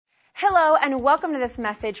Hello and welcome to this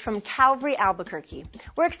message from Calvary Albuquerque.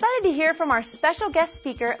 We're excited to hear from our special guest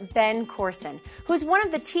speaker, Ben Courson, who's one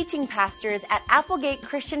of the teaching pastors at Applegate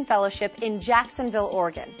Christian Fellowship in Jacksonville,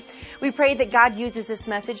 Oregon. We pray that God uses this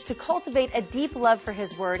message to cultivate a deep love for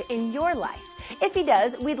His Word in your life. If He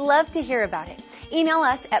does, we'd love to hear about it. Email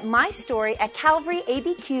us at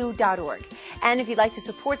mystory@calvaryabq.org. And if you'd like to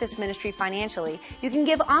support this ministry financially, you can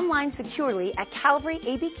give online securely at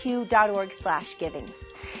calvaryabq.org/giving.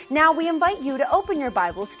 Now we invite you to open your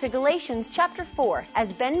Bibles to Galatians chapter 4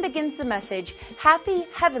 as Ben begins the message, Happy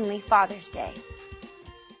Heavenly Father's Day.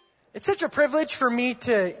 It's such a privilege for me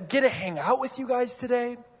to get to hang out with you guys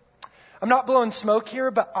today. I'm not blowing smoke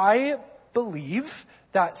here, but I believe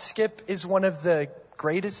that Skip is one of the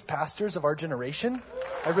greatest pastors of our generation.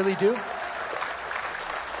 I really do.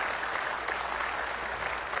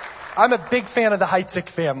 I'm a big fan of the Heitzig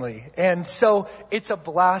family, and so it's a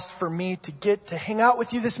blast for me to get to hang out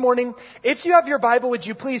with you this morning. If you have your Bible, would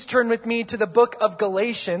you please turn with me to the book of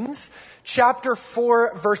Galatians, chapter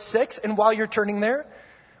 4, verse 6, and while you're turning there,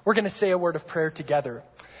 we're going to say a word of prayer together.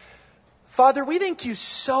 Father, we thank you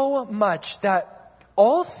so much that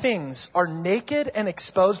all things are naked and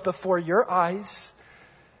exposed before your eyes,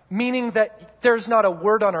 meaning that there's not a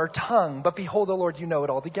word on our tongue, but behold, O Lord, you know it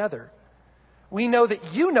all together. We know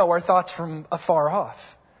that you know our thoughts from afar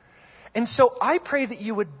off. And so I pray that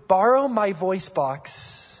you would borrow my voice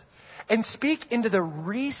box and speak into the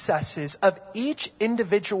recesses of each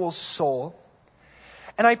individual's soul.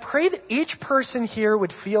 And I pray that each person here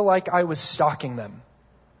would feel like I was stalking them.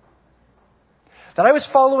 That I was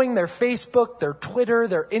following their Facebook, their Twitter,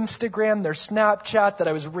 their Instagram, their Snapchat, that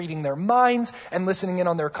I was reading their minds and listening in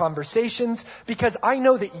on their conversations, because I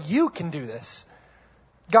know that you can do this.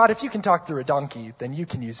 God, if you can talk through a donkey, then you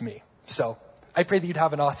can use me. So I pray that you'd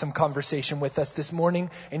have an awesome conversation with us this morning.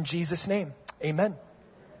 In Jesus' name, amen.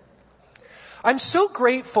 I'm so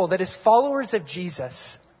grateful that as followers of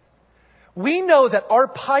Jesus, we know that our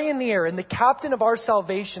pioneer and the captain of our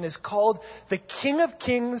salvation is called the King of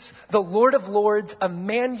Kings, the Lord of Lords,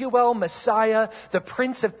 Emmanuel, Messiah, the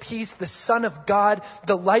Prince of Peace, the Son of God,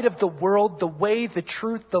 the light of the world, the way, the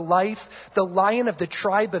truth, the life, the Lion of the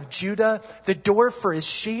tribe of Judah, the door for his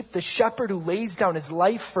sheep, the shepherd who lays down his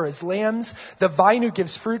life for his lambs, the vine who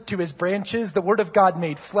gives fruit to his branches, the Word of God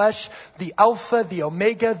made flesh, the Alpha, the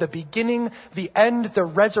Omega, the beginning, the end, the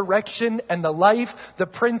resurrection, and the life, the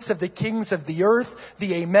Prince of the Kings of the earth,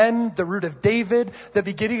 the Amen, the root of David, the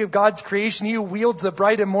beginning of God's creation, he who wields the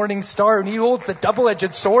bright and morning star, and he who holds the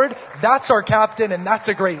double-edged sword. That's our captain, and that's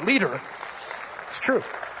a great leader. It's true.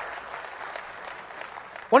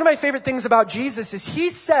 One of my favorite things about Jesus is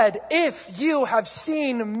he said, if you have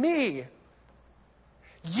seen me,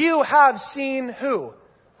 you have seen who?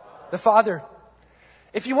 The Father.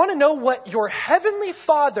 If you want to know what your heavenly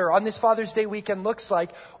Father on this Father's Day weekend looks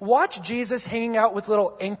like, watch Jesus hanging out with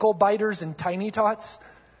little ankle biters and tiny tots.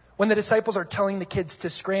 When the disciples are telling the kids to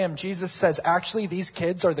scram, Jesus says, actually, these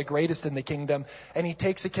kids are the greatest in the kingdom. And he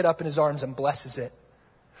takes a kid up in his arms and blesses it.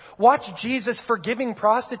 Watch Jesus forgiving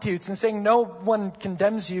prostitutes and saying, no one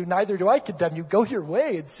condemns you, neither do I condemn you. Go your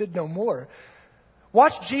way and sin no more.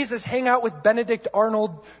 Watch Jesus hang out with Benedict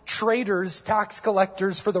Arnold traders, tax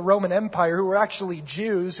collectors for the Roman Empire who were actually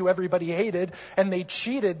Jews who everybody hated, and they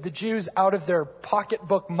cheated the Jews out of their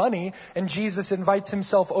pocketbook money, and Jesus invites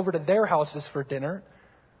himself over to their houses for dinner.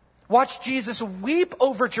 Watch Jesus weep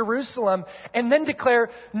over Jerusalem and then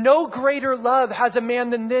declare, no greater love has a man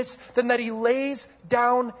than this, than that he lays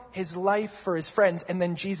down his life for his friends. And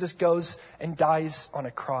then Jesus goes and dies on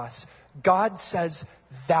a cross. God says,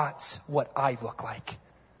 that's what I look like.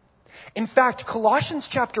 In fact, Colossians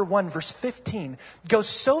chapter 1, verse 15 goes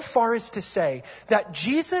so far as to say that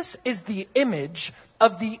Jesus is the image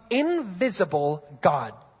of the invisible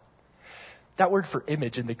God. That word for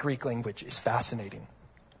image in the Greek language is fascinating.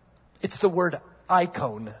 It's the word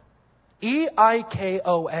icon.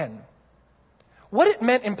 E-I-K-O-N. What it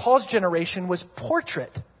meant in Paul's generation was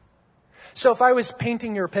portrait. So if I was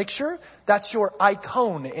painting your picture, that's your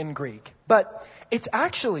icon in Greek. But it's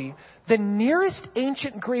actually the nearest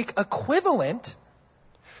ancient Greek equivalent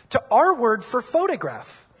to our word for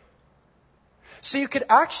photograph. So you could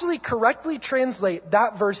actually correctly translate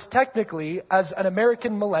that verse technically as an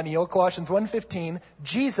American millennial, Colossians 1:15,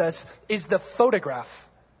 Jesus is the photograph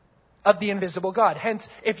of the invisible God. Hence,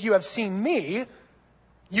 if you have seen me,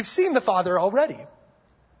 you've seen the Father already.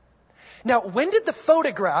 Now, when did the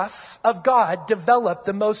photograph of God develop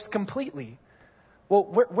the most completely? Well,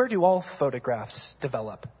 where do all photographs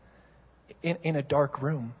develop? In a dark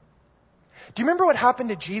room. Do you remember what happened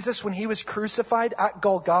to Jesus when he was crucified at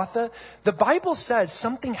Golgotha? The Bible says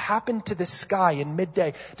something happened to the sky in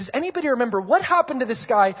midday. Does anybody remember what happened to the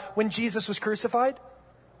sky when Jesus was crucified?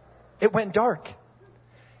 It went dark.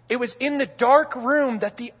 It was in the dark room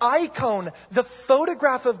that the icon, the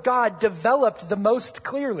photograph of God, developed the most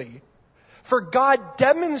clearly. For God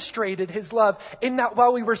demonstrated his love in that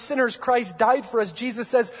while we were sinners, Christ died for us. Jesus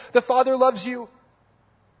says, the Father loves you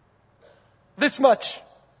this much.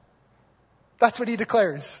 That's what he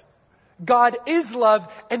declares. God is love,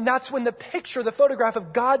 and that's when the picture, the photograph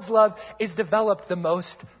of God's love is developed the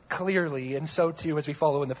most clearly. And so too, as we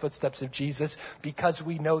follow in the footsteps of Jesus, because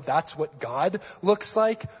we know that's what God looks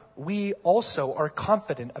like, we also are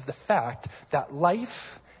confident of the fact that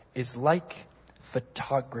life is like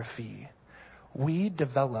photography. We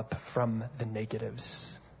develop from the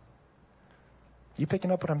negatives. You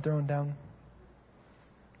picking up what I'm throwing down?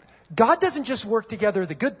 God doesn't just work together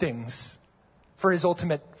the good things for his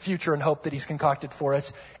ultimate future and hope that he's concocted for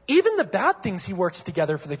us. Even the bad things he works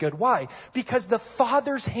together for the good. Why? Because the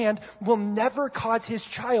Father's hand will never cause his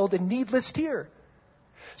child a needless tear.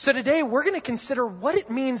 So today we're going to consider what it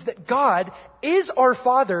means that God is our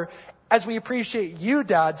Father, as we appreciate you,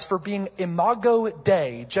 dads, for being Imago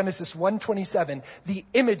Dei, Genesis 1:27, the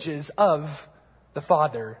images of the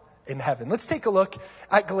Father in heaven. Let's take a look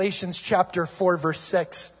at Galatians chapter 4, verse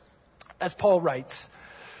 6, as Paul writes,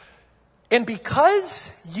 "And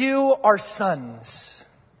because you are sons,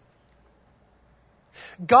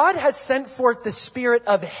 God has sent forth the Spirit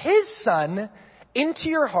of his Son into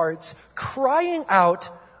your hearts, crying out,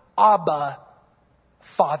 Abba,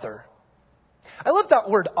 Father." I love that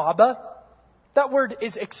word, Abba. That word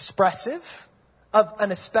is expressive of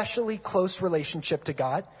an especially close relationship to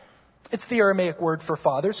God. It's the Aramaic word for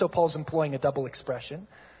father, so Paul's employing a double expression.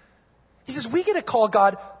 He says, we get to call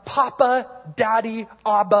God Papa, Daddy,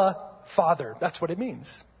 Abba, Father. That's what it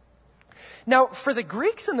means. Now, for the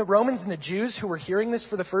Greeks and the Romans and the Jews who were hearing this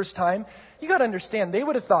for the first time, you got to understand, they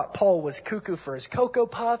would have thought Paul was cuckoo for his Cocoa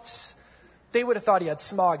Puffs. They would have thought he had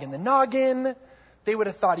smog in the noggin. They would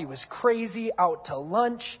have thought he was crazy, out to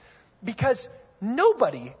lunch, because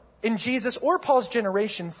nobody in Jesus or Paul's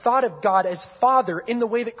generation thought of God as Father in the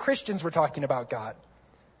way that Christians were talking about God.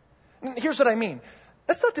 Here's what I mean.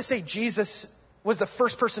 That's not to say Jesus was the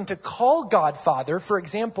first person to call God Father. For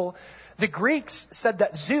example, the Greeks said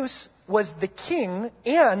that Zeus was the king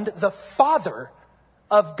and the father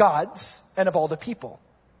of gods and of all the people.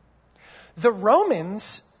 The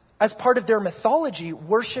Romans, as part of their mythology,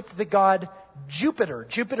 worshipped the god Jupiter.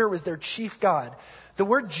 Jupiter was their chief god. The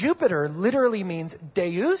word Jupiter literally means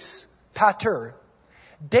Deus Pater.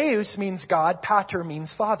 Deus means God, Pater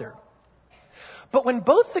means father. But when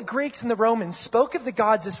both the Greeks and the Romans spoke of the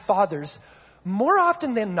gods as fathers, more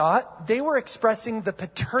often than not, they were expressing the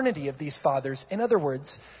paternity of these fathers. In other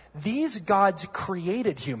words, these gods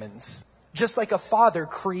created humans, just like a father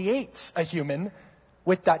creates a human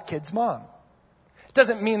with that kid's mom. It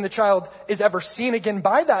doesn't mean the child is ever seen again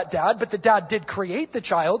by that dad, but the dad did create the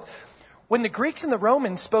child. When the Greeks and the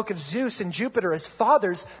Romans spoke of Zeus and Jupiter as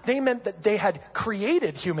fathers, they meant that they had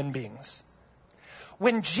created human beings.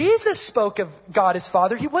 When Jesus spoke of God as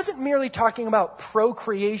Father, he wasn't merely talking about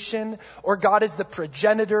procreation or God as the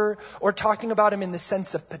progenitor or talking about him in the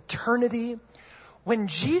sense of paternity. When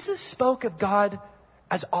Jesus spoke of God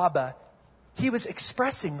as Abba, he was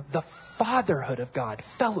expressing the fatherhood of God,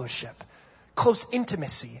 fellowship, close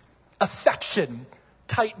intimacy, affection,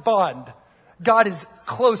 tight bond. God is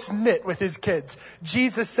close-knit with his kids.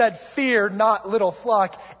 Jesus said, "Fear not, little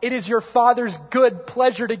flock. It is your Father's good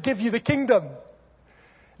pleasure to give you the kingdom."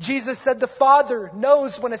 Jesus said, "The Father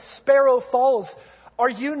knows when a sparrow falls. Are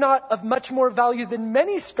you not of much more value than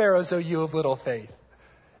many sparrows, O you of little faith?"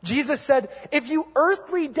 Jesus said, "If you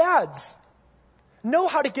earthly dads know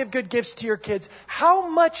how to give good gifts to your kids, how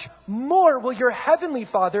much more will your heavenly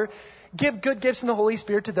Father give good gifts in the Holy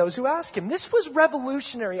Spirit to those who ask him?" This was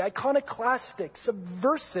revolutionary, iconoclastic,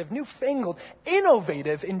 subversive, newfangled,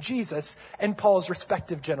 innovative in Jesus and Paul's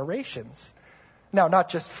respective generations. Now, not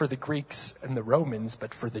just for the Greeks and the Romans,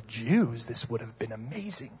 but for the Jews, this would have been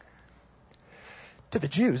amazing. To the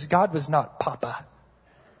Jews, God was not Papa.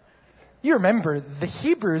 You remember, the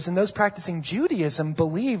Hebrews and those practicing Judaism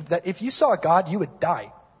believed that if you saw God, you would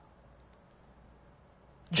die.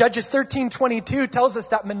 Judges 13:22 tells us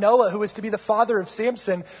that Manoah, who was to be the father of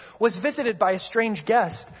Samson, was visited by a strange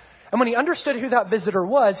guest. And when he understood who that visitor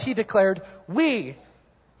was, he declared, "We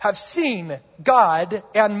have seen God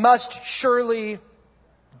and must surely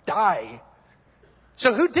die."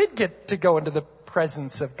 So who did get to go into the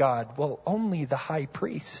presence of God? Well, only the high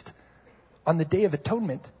priest on the Day of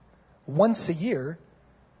Atonement, once a year,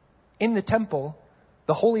 in the temple,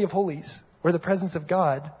 the Holy of Holies, where the presence of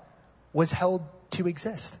God was held to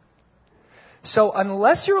exist. So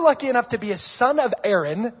unless you're lucky enough to be a son of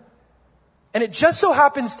Aaron, and it just so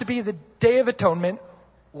happens to be the Day of Atonement,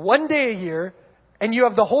 one day a year, and you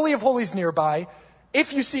have the Holy of Holies nearby,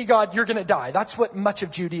 if you see God, you're going to die. That's what much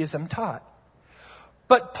of Judaism taught.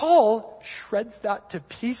 But Paul shreds that to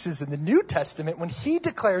pieces in the New Testament when he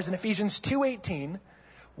declares in Ephesians 2:18,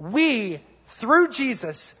 we, through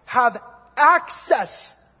Jesus, have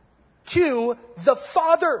access to the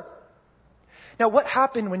Father. Now, what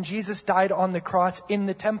happened when Jesus died on the cross in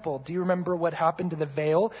the temple? Do you remember what happened to the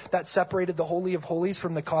veil that separated the Holy of Holies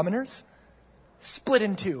from the commoners? Split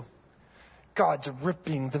in two. God's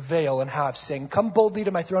ripping the veil in half, saying, come boldly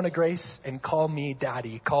to my throne of grace and call me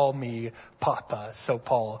daddy, call me papa. So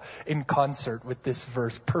Paul, in concert with this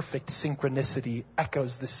verse, perfect synchronicity,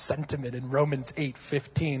 echoes this sentiment in Romans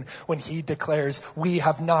 8:15 when he declares, we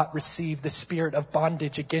have not received the spirit of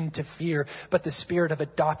bondage again to fear, but the spirit of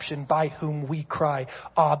adoption by whom we cry,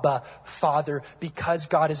 Abba, Father. Because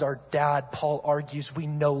God is our dad, Paul argues, we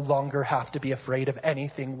no longer have to be afraid of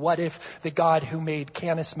anything. What if the God who made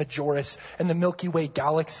Canis Majoris and the Milky Way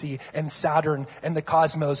galaxy and Saturn and the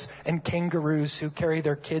cosmos and kangaroos who carry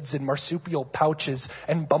their kids in marsupial pouches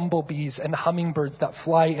and bumblebees and hummingbirds that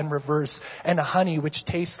fly in reverse and honey which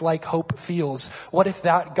tastes like hope feels? What if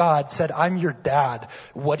that God said, I'm your dad?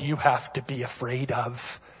 What do you have to be afraid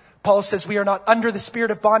of? Paul says we are not under the spirit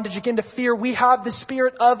of bondage again to fear. We have the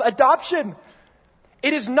spirit of adoption.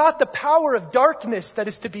 It is not the power of darkness that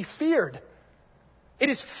is to be feared. It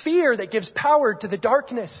is fear that gives power to the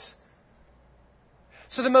darkness.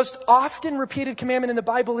 So the most often repeated commandment in the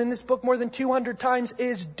Bible in this book more than 200 times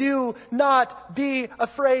is do not be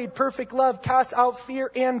afraid. Perfect love casts out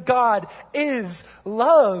fear, and God is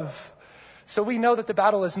love. So we know that the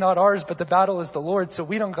battle is not ours, but the battle is the Lord. So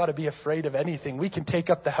we don't got to be afraid of anything. We can take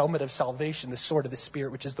up the helmet of salvation, the sword of the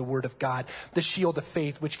Spirit, which is the word of God, the shield of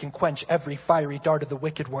faith, which can quench every fiery dart of the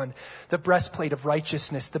wicked one, the breastplate of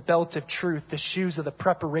righteousness, the belt of truth, the shoes of the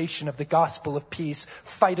preparation of the gospel of peace,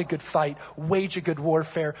 fight a good fight, wage a good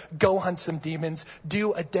warfare, go hunt some demons,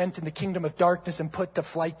 do a dent in the kingdom of darkness, and put to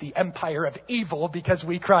flight the empire of evil, because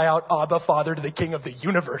we cry out, Abba, Father, to the King of the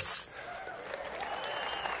universe.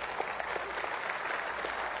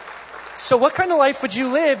 So what kind of life would you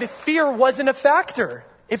live if fear wasn't a factor?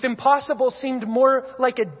 If impossible seemed more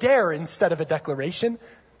like a dare instead of a declaration?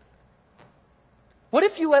 What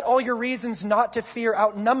if you let all your reasons not to fear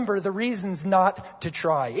outnumber the reasons not to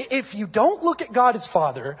try? If you don't look at God as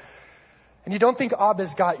Father, and you don't think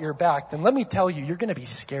Abba's got your back, then let me tell you, you're going to be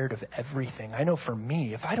scared of everything. I know for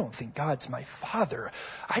me, if I don't think God's my Father,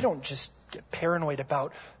 I don't just get paranoid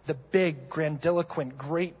about the big, grandiloquent,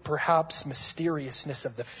 great, perhaps mysteriousness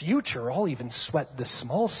of the future. I'll even sweat the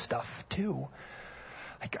small stuff too.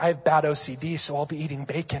 Like I have bad OCD, so I'll be eating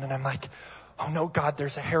bacon and I'm like, oh no, God,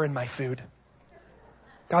 there's a hair in my food.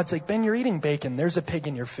 God's like, Ben, you're eating bacon. There's a pig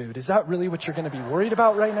in your food. Is that really what you're going to be worried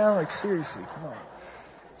about right now? Like seriously, come on.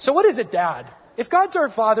 So what is a dad? If God's our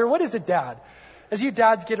Father, what is a dad? As you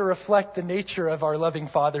dads get to reflect the nature of our loving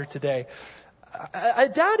Father today. A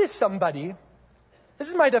dad is somebody, this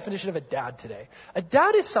is my definition of a dad today. A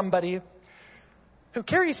dad is somebody who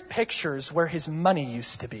carries pictures where his money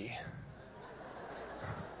used to be.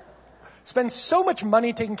 Spends so much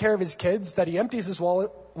money taking care of his kids that he empties his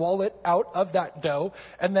wallet out of that dough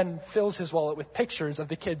and then fills his wallet with pictures of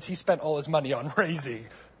the kids he spent all his money on raising.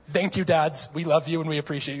 Thank you, dads. We love you and we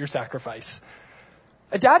appreciate your sacrifice.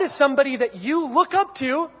 A dad is somebody that you look up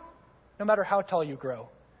to no matter how tall you grow.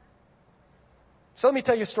 So let me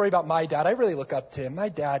tell you a story about my dad. I really look up to him. My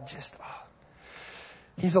dad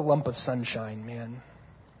he's a lump of sunshine, man.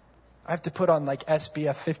 I have to put on like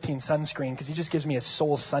SPF 15 sunscreen because he just gives me a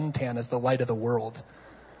soul suntan as the light of the world.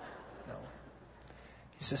 No.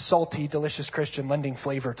 He's a salty, delicious Christian lending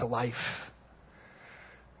flavor to life.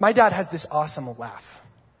 My dad has this awesome laugh.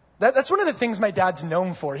 That's one of the things my dad's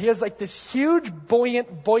known for. He has like this huge,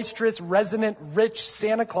 buoyant, boisterous, resonant, rich,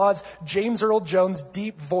 Santa Claus, James Earl Jones,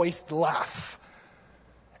 deep-voiced laugh.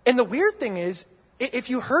 And the weird thing is,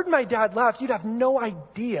 if you heard my dad laugh, you'd have no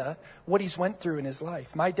idea what he's went through in his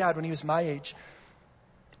life. My dad, when he was my age,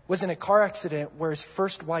 was in a car accident where his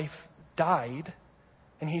first wife died,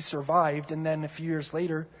 and he survived. And then a few years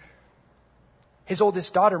later, his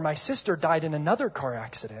oldest daughter, my sister, died in another car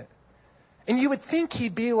accident. And you would think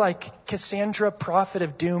he'd be like Cassandra, prophet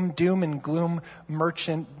of doom, doom and gloom,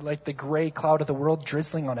 merchant, like the gray cloud of the world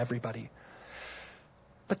drizzling on everybody.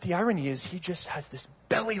 But the irony is he just has this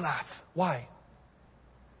belly laugh. Why?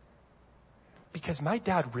 Because my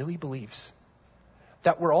dad really believes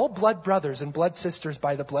that we're all blood brothers and blood sisters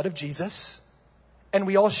by the blood of Jesus, and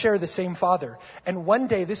we all share the same Father. And one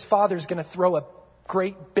day this Father's going to throw a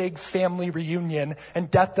great big family reunion, and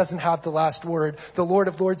death doesn't have the last word. The Lord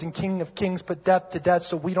of Lords and King of Kings put death to death,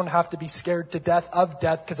 so we don't have to be scared to death of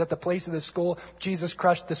death, because at the place of the skull, Jesus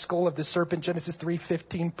crushed the skull of the serpent, Genesis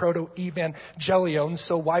 3:15, proto-evangelion.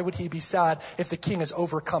 So why would he be sad if the King has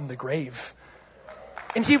overcome the grave?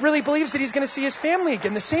 And he really believes that he's going to see his family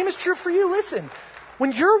again. The same is true for you. Listen,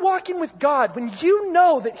 when you're walking with God, when you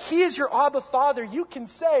know that he is your Abba Father, you can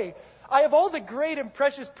say, I have all the great and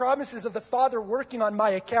precious promises of the Father working on my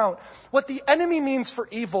account. What the enemy means for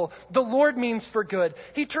evil, the Lord means for good.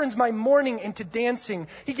 He turns my mourning into dancing.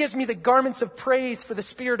 He gives me the garments of praise for the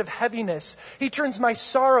spirit of heaviness. He turns my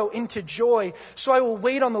sorrow into joy. So I will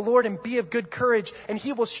wait on the Lord and be of good courage, and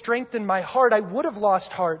he will strengthen my heart. I would have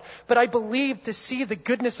lost heart, but I believed to see the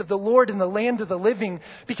goodness of the Lord in the land of the living,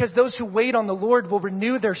 because those who wait on the Lord will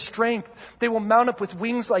renew their strength. They will mount up with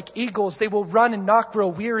wings like eagles. They will run and not grow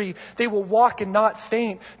weary. They will walk and not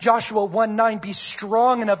faint. Joshua 1:9, be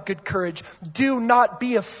strong and of good courage. Do not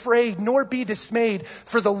be afraid, nor be dismayed,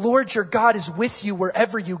 for the Lord your God is with you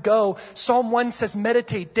wherever you go. Psalm 1 says,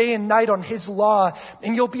 meditate day and night on his law,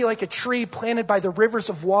 and you'll be like a tree planted by the rivers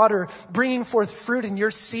of water, bringing forth fruit in your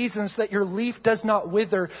season, so that your leaf does not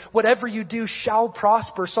wither. Whatever you do shall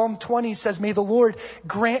prosper. Psalm 20 says, may the Lord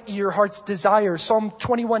grant you your heart's desire. Psalm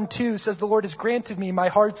 21:2 says, the Lord has granted me my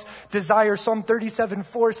heart's desire. Psalm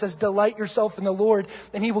 37:4 says, delight yourself in the Lord,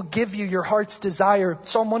 and he will give you your heart's desire.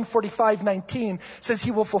 Psalm 145:19 says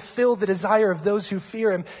he will fulfill the desire of those who fear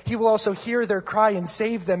him. He will also hear their cry and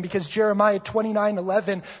save them, because Jeremiah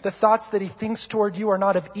 29:11, the thoughts that he thinks toward you are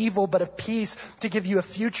not of evil, but of peace, to give you a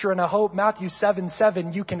future and a hope. Matthew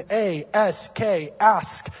 7:7, you can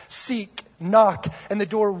ask, seek, knock, and the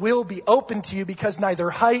door will be open to you, because neither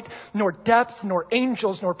height, nor depth, nor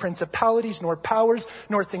angels, nor principalities, nor powers,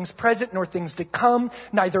 nor things present, nor things to come,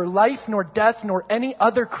 neither life, nor death, nor any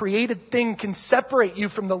other created thing can separate you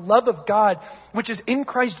from the love of God, which is in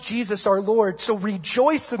Christ Jesus our Lord. So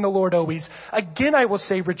rejoice in the Lord always. Again, I will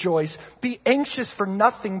say rejoice. Be anxious for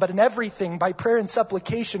nothing, but in everything, by prayer and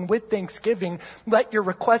supplication with thanksgiving, let your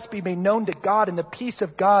requests be made known to God, and the peace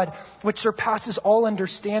of God, which surpasses all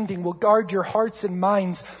understanding, will guard your hearts and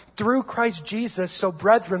minds through Christ Jesus. So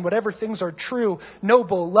brethren, whatever things are true,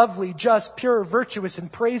 noble, lovely, just, pure, virtuous, and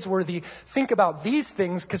praiseworthy, think about these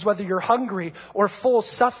things, because whether you're hungry or full,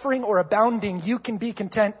 suffering or abounding, you can be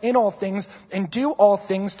content in all things and do all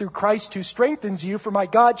things through Christ who strengthens you. For my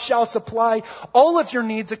God shall supply all of your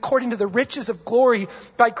needs according to the riches of glory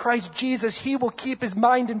by Christ Jesus. He will keep his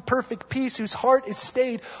mind in perfect peace, whose heart is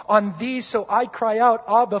stayed on thee. So I cry out,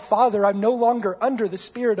 Abba Father. I'm no longer under the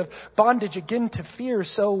spirit of bondage again to fear.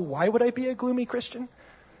 So why would I be a gloomy Christian?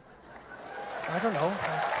 I don't know.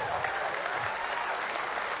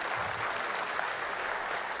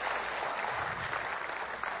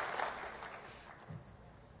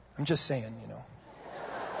 I'm just saying, you know.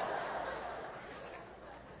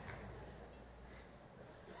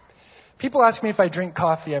 People ask me if I drink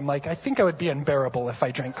coffee. I'm like, I think I would be unbearable if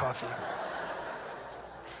I drank coffee.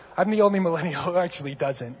 I'm the only millennial who actually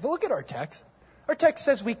doesn't. But look at our text. Our text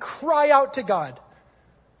says we cry out to God.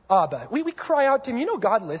 Abba. We cry out to him. You know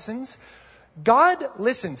God listens. God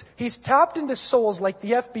listens. He's tapped into souls like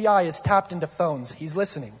the FBI is tapped into phones. He's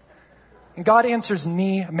listening. And God answers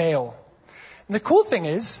mail. And the cool thing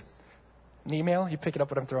is, mail, you pick it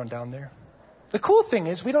up what I'm throwing down there. The cool thing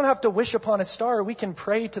is we don't have to wish upon a star. We can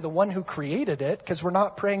pray to the one who created it, because we're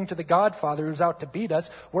not praying to the Godfather who's out to beat us.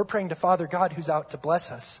 We're praying to Father God who's out to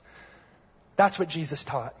bless us. That's what Jesus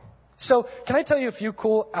taught. So can I tell you a few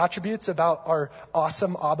cool attributes about our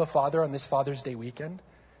awesome Abba Father on this Father's Day weekend?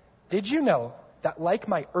 Did you know that, like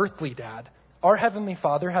my earthly dad, our Heavenly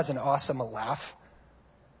Father has an awesome laugh?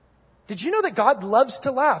 Did you know that God loves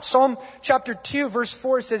to laugh? Psalm chapter 2 verse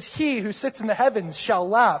 4 says, he who sits in the heavens shall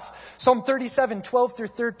laugh. Psalm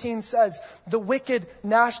 37:12-13 says, the wicked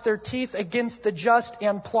gnash their teeth against the just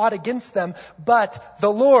and plot against them, but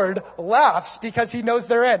the Lord laughs because he knows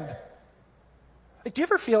their end. Like, do you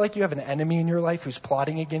ever feel like you have an enemy in your life who's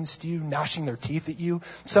plotting against you, gnashing their teeth at you?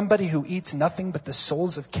 Somebody who eats nothing but the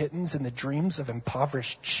souls of kittens and the dreams of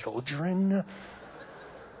impoverished children?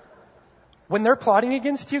 When they're plotting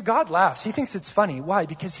against you, God laughs. He thinks it's funny. Why?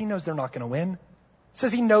 Because he knows they're not going to win. It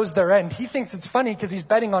says he knows their end. He thinks it's funny because he's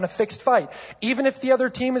betting on a fixed fight. Even if the other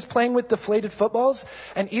team is playing with deflated footballs,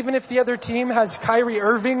 and even if the other team has Kyrie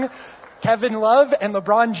Irving, Kevin Love, and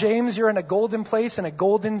LeBron James, you're in a golden place and a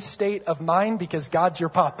golden state of mind, because God's your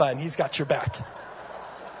papa and he's got your back.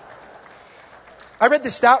 I read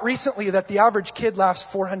the stat recently that the average kid laughs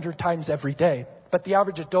 400 times every day. but the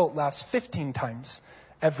average adult laughs 15 times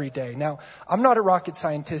every day. Now, I'm not a rocket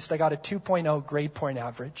scientist. I got a 2.0 grade point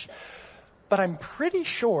average. But I'm pretty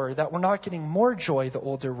sure that we're not getting more joy the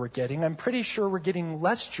older we're getting. I'm pretty sure we're getting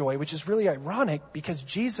less joy, which is really ironic because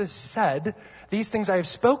Jesus said, "These things I have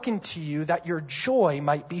spoken to you that your joy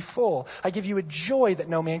might be full. I give you a joy that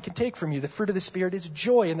no man can take from you. The fruit of the Spirit is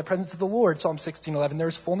joy in the presence of the Lord." Psalm 16:11, there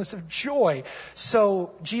is fullness of joy.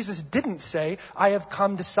 So Jesus didn't say, "I have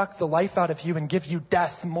come to suck the life out of you and give you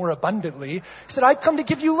death more abundantly." He said, "I've come to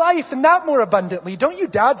give you life and that more abundantly." Don't you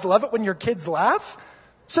dads love it when your kids laugh?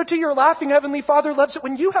 So too your laughing Heavenly Father loves it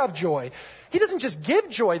when you have joy. He doesn't just give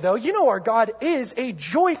joy though. You know our God is a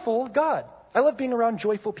joyful God. I love being around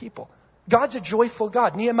joyful people. God's a joyful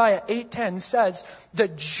God. Nehemiah 8:10 says, "The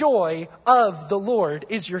joy of the Lord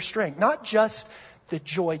is your strength." Not just the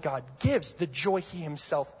joy God gives, the joy He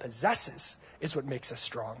Himself possesses is what makes us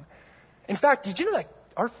strong. In fact, did you know that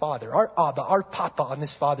our Father, our Abba, our Papa on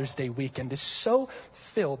this Father's Day weekend is so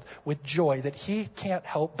filled with joy that He can't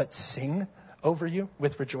help but sing over you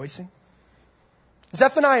with rejoicing?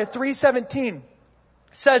 Zephaniah 3:17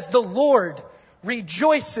 says, "The Lord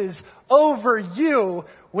rejoices over you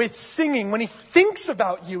with singing." When He thinks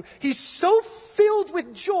about you, He's so filled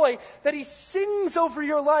with joy that He sings over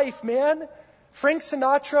your life, man. Frank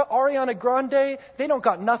Sinatra, Ariana Grande, they don't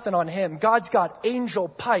got nothing on Him. God's got angel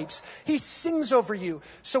pipes. He sings over you.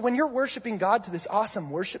 So when you're worshiping God to this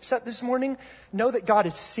awesome worship set this morning, know that God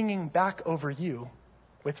is singing back over you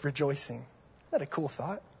with rejoicing. Isn't that a cool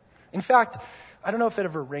thought? In fact, I don't know if it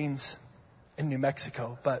ever rains in New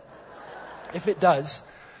Mexico, but if it does,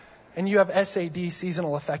 and you have SAD,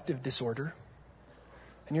 seasonal affective disorder,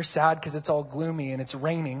 and you're sad because it's all gloomy and it's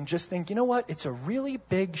raining, just think, you know what? It's a really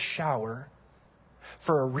big shower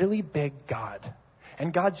for a really big God.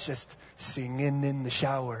 And God's just singing in the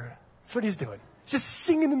shower. That's what He's doing. Just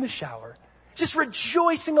singing in the shower. Just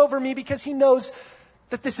rejoicing over me because He knows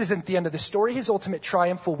that this isn't the end of the story. His ultimate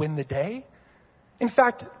triumph will win the day. In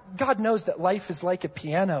fact, God knows that life is like a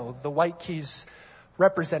piano. The white keys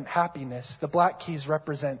represent happiness. The black keys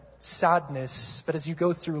represent sadness. But as you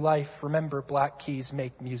go through life, remember, black keys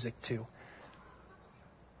make music too.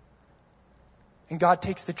 And God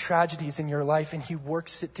takes the tragedies in your life and He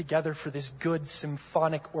works it together for this good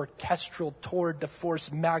symphonic orchestral tour de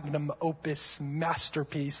force magnum opus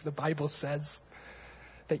masterpiece. The Bible says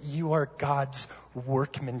that you are God's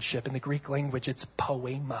workmanship. In the Greek language, it's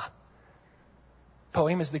poema.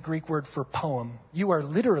 Poem is the Greek word for poem. You are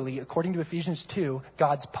literally, according to Ephesians 2,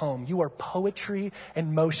 God's poem. You are poetry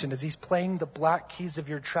in motion as He's playing the black keys of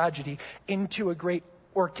your tragedy into a great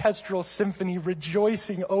orchestral symphony,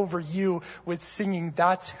 rejoicing over you with singing.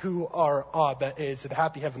 That's who our Abba is. And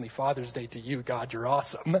happy Heavenly Father's Day to you, God. You're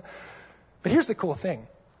awesome. But here's the cool thing.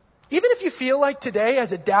 Even if you feel like today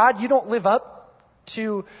as a dad, you don't live up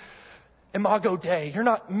to Imago Dei. You're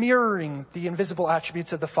not mirroring the invisible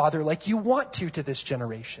attributes of the Father like you want to this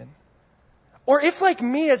generation. Or if, like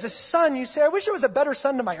me as a son, you say, "I wish I was a better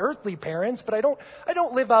son to my earthly parents, but I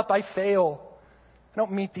don't live up, I fail. I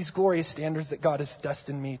don't meet these glorious standards that God has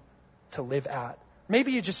destined me to live at."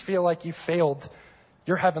 Maybe you just feel like you failed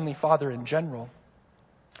your Heavenly Father in general.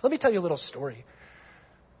 Let me tell you a little story.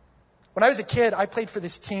 When I was a kid, I played for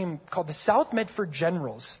this team called the South Medford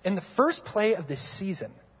Generals. In the first play of this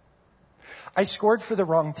season, I scored for the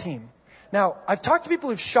wrong team. Now, I've talked to people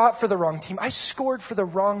who've shot for the wrong team. I scored for the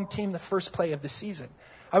wrong team the first play of the season.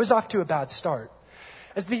 I was off to a bad start.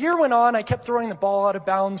 As the year went on, I kept throwing the ball out of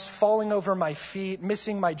bounds, falling over my feet,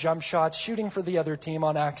 missing my jump shots, shooting for the other team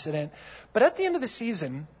on accident. But at the end of the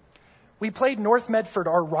season, we played North Medford,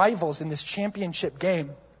 our rivals, in this championship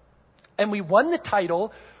game. And we won the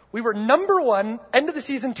title. We were number one, end of the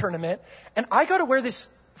season tournament. And I got to wear this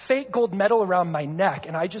fake gold medal around my neck.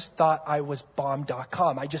 And I just thought I was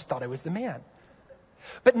bomb.com. I just thought I was the man.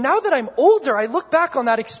 But now that I'm older, I look back on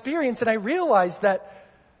that experience and I realize that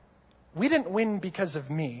we didn't win because of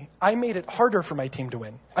me. I made it harder for my team to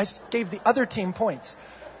win. I gave the other team points.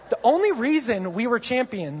 The only reason we were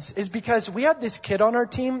champions is because we had this kid on our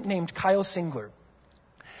team named Kyle Singler.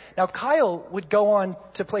 Now, Kyle would go on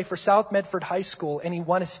to play for South Medford High School, and he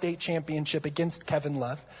won a state championship against Kevin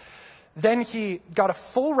Love. Then he got a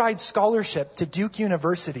full ride scholarship to Duke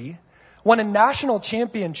University, won a national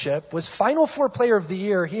championship, was Final Four Player of the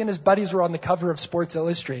Year. He and his buddies were on the cover of Sports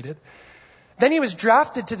Illustrated. Then he was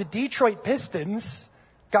drafted to the Detroit Pistons,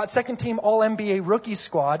 got second team All-NBA rookie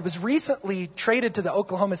squad, was recently traded to the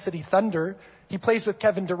Oklahoma City Thunder. He plays with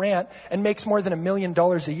Kevin Durant and makes more than $1 million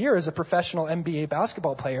a year as a professional NBA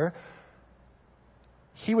basketball player.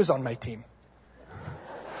 He was on my team.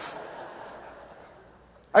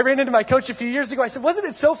 I I ran into my coach a few years ago. I said, wasn't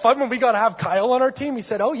it so fun when we got to have Kyle on our team? He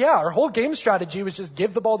said, oh yeah, our whole game strategy was just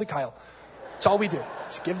give the ball to Kyle. That's all we do.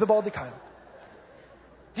 Just give the ball to Kyle.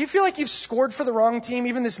 Do you feel like you've scored for the wrong team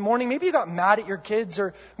even this morning? Maybe you got mad at your kids,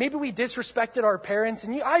 or maybe we disrespected our parents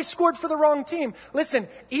and I scored for the wrong team. Listen,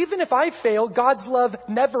 even if I fail, God's love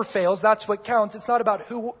never fails. That's what counts. It's not about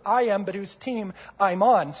who I am, but whose team I'm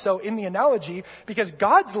on. So in the analogy, because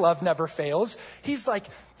God's love never fails, he's like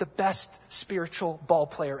the best spiritual ball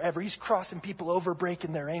player ever. He's crossing people over,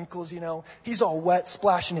 breaking their ankles, He's all wet,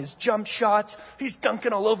 splashing his jump shots. He's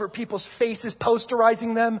dunking all over people's faces,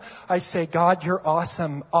 posterizing them. I say, God, you're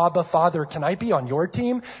awesome. Abba Father, can I be on your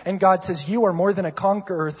team? And God says, you are more than a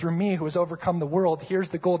conqueror through me who has overcome the world. Here's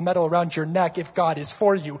the gold medal around your neck. If God is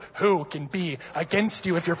for you, who can be against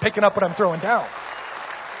you if you're picking up what I'm throwing down?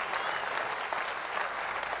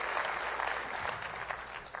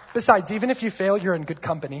 Besides, even if you fail, you're in good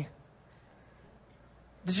company.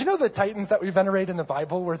 Did you know the Titans that we venerate in the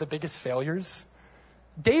Bible were the biggest failures?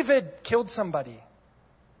 David killed somebody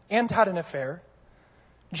and had an affair.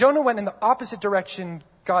 Jonah went in the opposite direction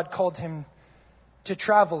God called him to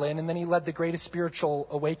travel in, and then he led the greatest spiritual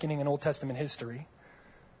awakening in Old Testament history.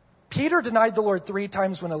 Peter denied the Lord 3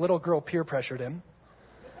 times when a little girl peer pressured him.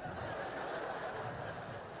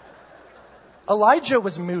 Elijah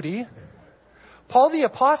was moody. Paul the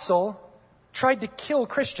Apostle tried to kill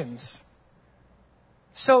Christians.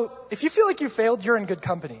 So if you feel like you failed, you're in good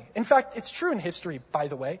company. In fact, it's true in history, by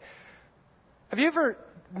the way. Have you ever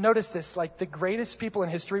noticed this? Like the greatest people in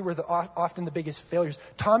history were often the biggest failures.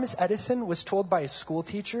 Thomas Edison was told by his school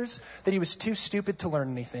teachers that he was too stupid to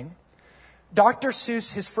learn anything. Dr.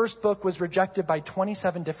 Seuss, his first book was rejected by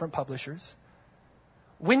 27 different publishers.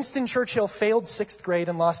 Winston Churchill failed 6th grade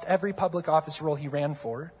and lost every public office role he ran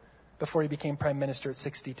for before he became prime minister at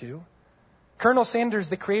 62. Colonel Sanders,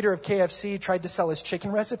 the creator of KFC, tried to sell his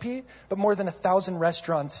chicken recipe, but more than 1,000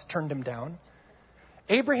 restaurants turned him down.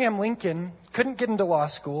 Abraham Lincoln couldn't get into law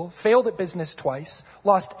school, failed at business twice,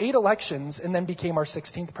 lost 8 elections, and then became our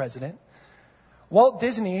 16th president. Walt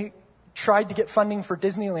Disney tried to get funding for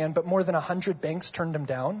Disneyland, but more than 100 banks turned him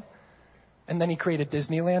down. And then he created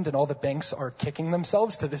Disneyland, and all the banks are kicking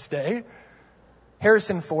themselves to this day.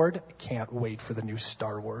 Harrison Ford, can't wait for the new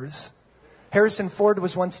Star Wars. Harrison Ford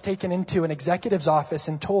was once taken into an executive's office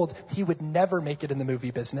and told he would never make it in the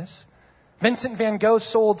movie business. Vincent van Gogh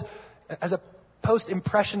sold, as a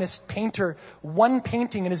post-impressionist painter, 1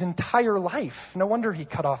 painting in his entire life. No wonder he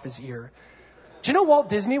cut off his ear. Do you know Walt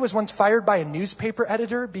Disney was once fired by a newspaper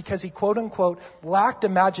editor because he, quote unquote, lacked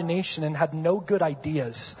imagination and had no good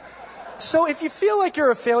ideas? So if you feel like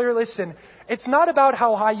you're a failure, listen, it's not about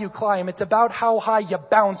how high you climb. It's about how high you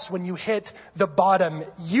bounce when you hit the bottom.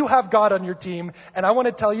 You have God on your team. And I want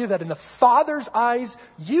to tell you that in the Father's eyes,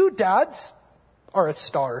 you dads are a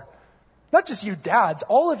star. Not just you dads,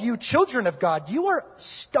 all of you children of God, you are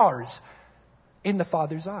stars in the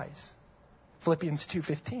Father's eyes. Philippians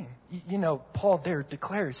 2:15. Paul there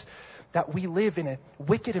declares that we live in a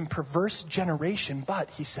wicked and perverse generation.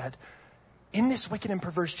 But, he said, in this wicked and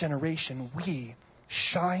perverse generation, we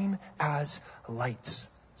shine as lights.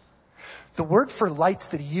 The word for lights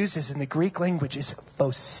that he uses in the Greek language is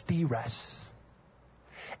phostires.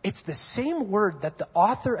 It's the same word that the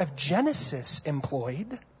author of Genesis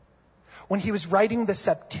employed when he was writing the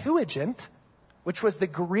Septuagint, which was the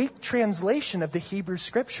Greek translation of the Hebrew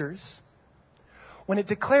Scriptures, when it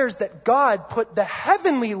declares that God put the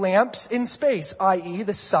heavenly lamps in space, i.e.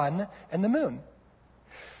 the sun and the moon.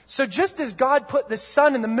 So just as God put the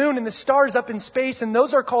sun and the moon and the stars up in space, and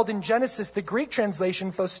those are called in Genesis, the Greek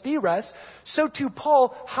translation, phostires, so too Paul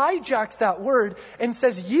hijacks that word and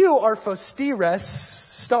says, you are phostires,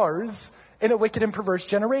 stars, in a wicked and perverse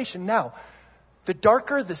generation. Now, the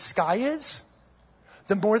darker the sky is,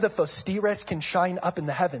 the more the phostires can shine up in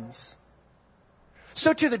the heavens.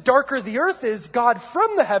 So too, the darker the earth is, God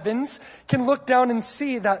from the heavens can look down and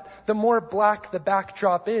see that the more black the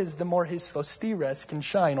backdrop is, the more his phostires can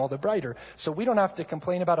shine all the brighter. So we don't have to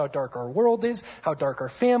complain about how dark our world is, how dark our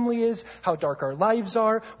family is, how dark our lives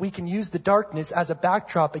are. We can use the darkness as a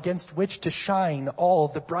backdrop against which to shine all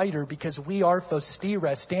the brighter, because we are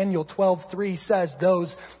phostires. Daniel 12:3 says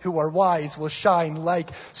those who are wise will shine like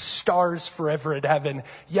stars forever in heaven.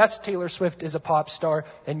 Yes, Taylor Swift is a pop star,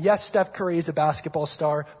 and yes, Steph Curry is a basketball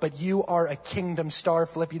star, but you are a kingdom star.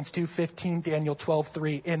 Philippians 2:15, Daniel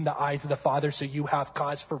 12:3, in the eyes of the Father, so you have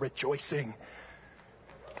cause for rejoicing.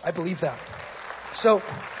 I believe that. So,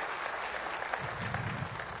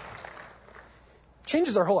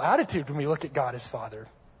 changes our whole attitude when we look at God as Father.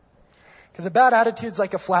 Because a bad attitude's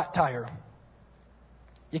like a flat tire.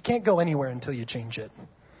 You can't go anywhere until you change it.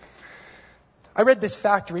 I read this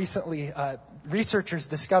fact recently. Researchers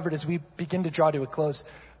discovered, as we begin to draw to a close,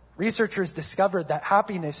 researchers discovered that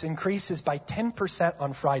happiness increases by 10%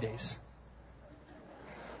 on Fridays.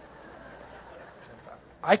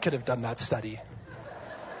 I could have done that study.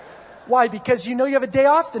 Why? Because you have a day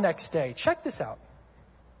off the next day. Check this out.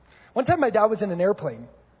 One time my dad was in an airplane,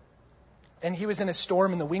 and he was in a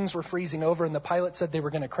storm, and the wings were freezing over, and the pilot said they were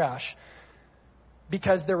going to crash.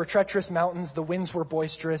 Because there were treacherous mountains, the winds were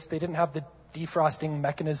boisterous, they didn't have the defrosting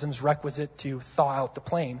mechanisms requisite to thaw out the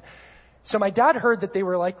plane. So my dad heard that they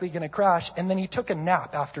were likely going to crash, and then he took a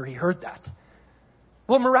nap after he heard that.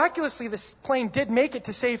 Well, miraculously, this plane did make it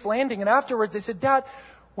to safe landing, and afterwards they said, Dad,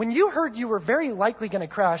 when you heard you were very likely going to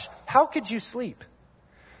crash, how could you sleep?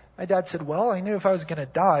 My dad said, well, I knew if I was going to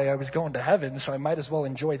die, I was going to heaven, so I might as well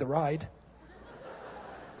enjoy the ride.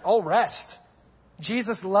 I'll rest.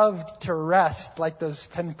 Jesus loved to rest like those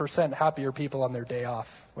 10% happier people on their day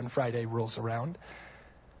off when Friday rolls around.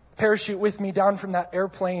 Parachute with me down from that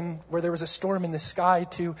airplane where there was a storm in the sky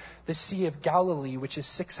to the Sea of Galilee, which is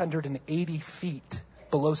 680 feet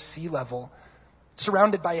below sea level,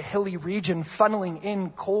 surrounded by a hilly region, funneling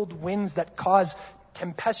in cold winds that cause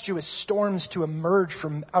tempestuous storms to emerge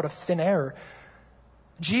from out of thin air.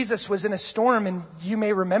 Jesus was in a storm, and you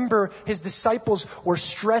may remember his disciples were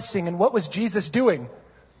stressing. And what was Jesus doing?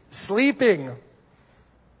 Sleeping.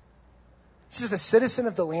 He's just a citizen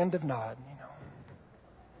of the land of Nod,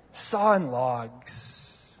 sawing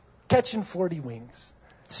logs, catching 40 wings,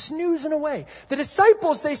 snoozing away. The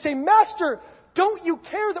disciples, they say, Master, don't you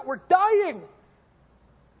care that we're dying?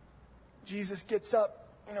 Jesus gets up,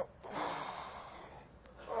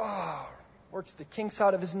 works the kinks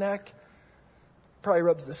out of his neck, probably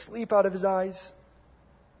rubs the sleep out of his eyes.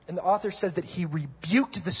 And the author says that he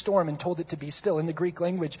rebuked the storm and told it to be still. In the Greek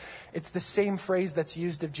language, it's the same phrase that's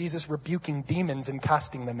used of Jesus rebuking demons and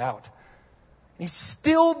casting them out. And he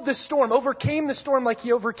stilled the storm, overcame the storm like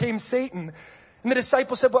he overcame Satan. And the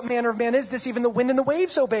disciples said, what manner of man is this? Even the wind and the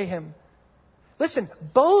waves obey him. Listen,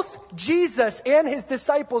 both Jesus and his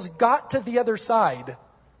disciples got to the other side.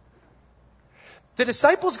 The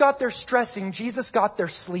disciples got their stressing, Jesus got their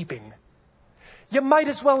sleeping. You might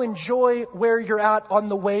as well enjoy where you're at on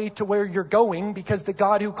the way to where you're going, because the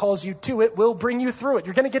God who calls you to it will bring you through it.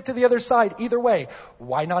 You're going to get to the other side either way.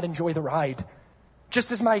 Why not enjoy the ride?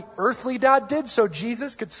 Just as my earthly dad did, so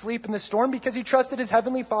Jesus could sleep in the storm because he trusted his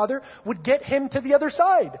heavenly Father would get him to the other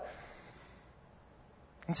side.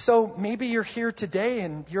 And so maybe you're here today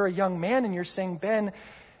and you're a young man and you're saying, Ben,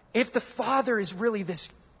 if the Father is really this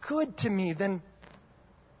good to me, then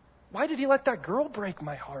why did he let that girl break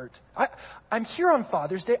my heart? I'm here on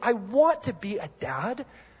Father's Day. I want to be a dad.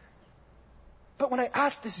 But when I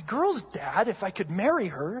asked this girl's dad if I could marry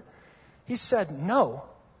her, he said no.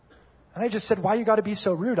 And I just said, why you got to be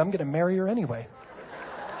so rude? I'm going to marry her anyway.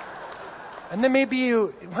 And then maybe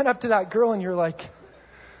you went up to that girl and you're like,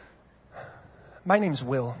 my name's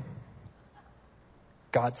Will.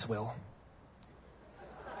 God's will.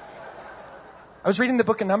 I was reading the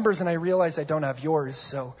book of Numbers and I realized I don't have yours,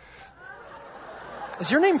 so...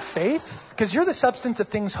 Is your name Faith? Because you're the substance of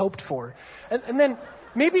things hoped for. And then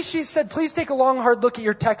maybe she said, please take a long, hard look at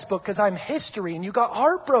your textbook because I'm history. And you got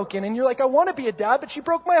heartbroken. And you're like, I want to be a dad, but she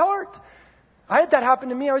broke my heart. I had that happen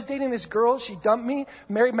to me. I was dating this girl. She dumped me,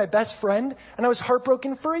 married my best friend. And I was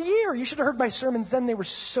heartbroken for a year. You should have heard my sermons then. They were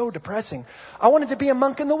so depressing. I wanted to be a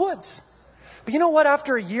monk in the woods. But you know what?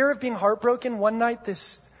 After a year of being heartbroken, one night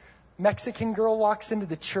this Mexican girl walks into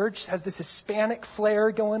the church, has this Hispanic flair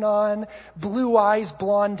going on, blue eyes,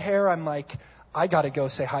 blonde hair. I'm like, I got to go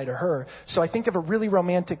say hi to her. So I think of a really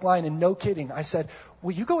romantic line, and no kidding, I said,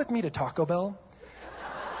 will you go with me to Taco Bell?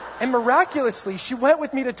 And miraculously, she went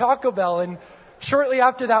with me to Taco Bell, and shortly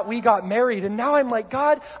after that, we got married. And now I'm like,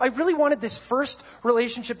 God, I really wanted this first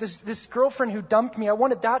relationship, this girlfriend who dumped me. I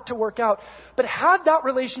wanted that to work out. But had that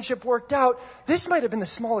relationship worked out, this might have been the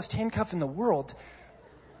smallest handcuff in the world.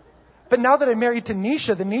 But now that I'm married to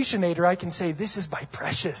Nisha, the Nishanator, I can say, this is my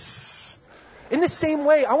precious. In the same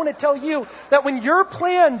way, I want to tell you that when your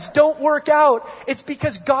plans don't work out, it's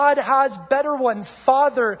because God has better ones.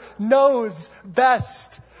 Father knows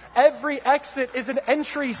best. Every exit is an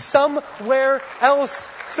entry somewhere else.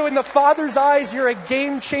 So in the Father's eyes, you're a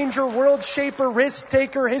game changer, world shaper, risk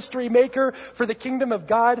taker, history maker for the kingdom of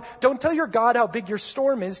God. Don't tell your God how big your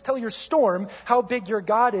storm is. Tell your storm how big your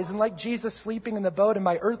God is. And like Jesus sleeping in the boat and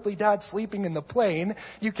my earthly dad sleeping in the plane,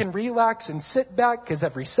 you can relax and sit back because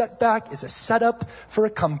every setback is a setup for a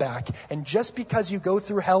comeback. And just because you go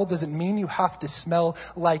through hell doesn't mean you have to smell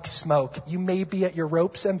like smoke. You may be at your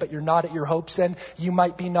rope's end, but you're not at your hope's end. You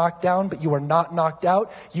might be knocked down, but you are not knocked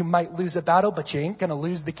out. You might lose a battle, but you ain't going to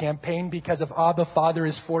lose lose the campaign because if Abba Father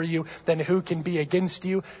is for you, then who can be against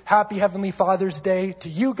you? Happy Heavenly Father's Day to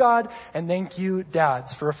you, God, and thank you,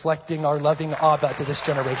 dads, for reflecting our loving Abba to this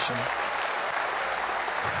generation.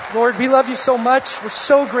 Lord, we love you so much. We're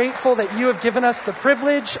so grateful that you have given us the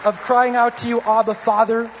privilege of crying out to you, Abba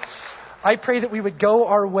Father. I pray that we would go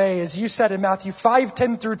our way, as you said in Matthew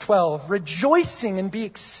 5:10-12, rejoicing and be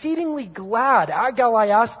exceedingly glad.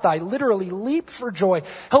 Agalaiastai, literally leap for joy.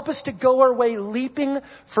 Help us to go our way leaping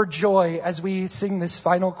for joy as we sing this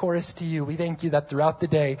final chorus to you. We thank you that throughout the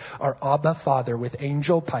day, our Abba Father with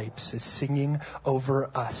angel pipes is singing over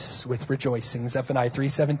us with rejoicing. Zephaniah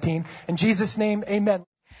 3:17. In Jesus' name, amen.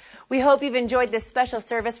 We hope you've enjoyed this special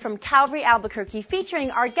service from Calvary Albuquerque featuring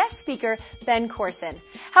our guest speaker, Ben Courson.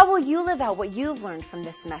 How will you live out what you've learned from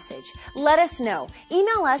this message? Let us know.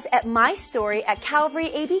 Email us at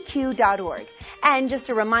mystory@calvaryabq.org. And just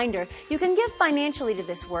a reminder, you can give financially to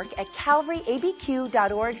this work at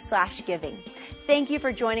calvaryabq.org/giving. Thank you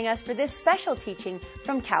for joining us for this special teaching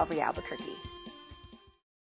from Calvary Albuquerque.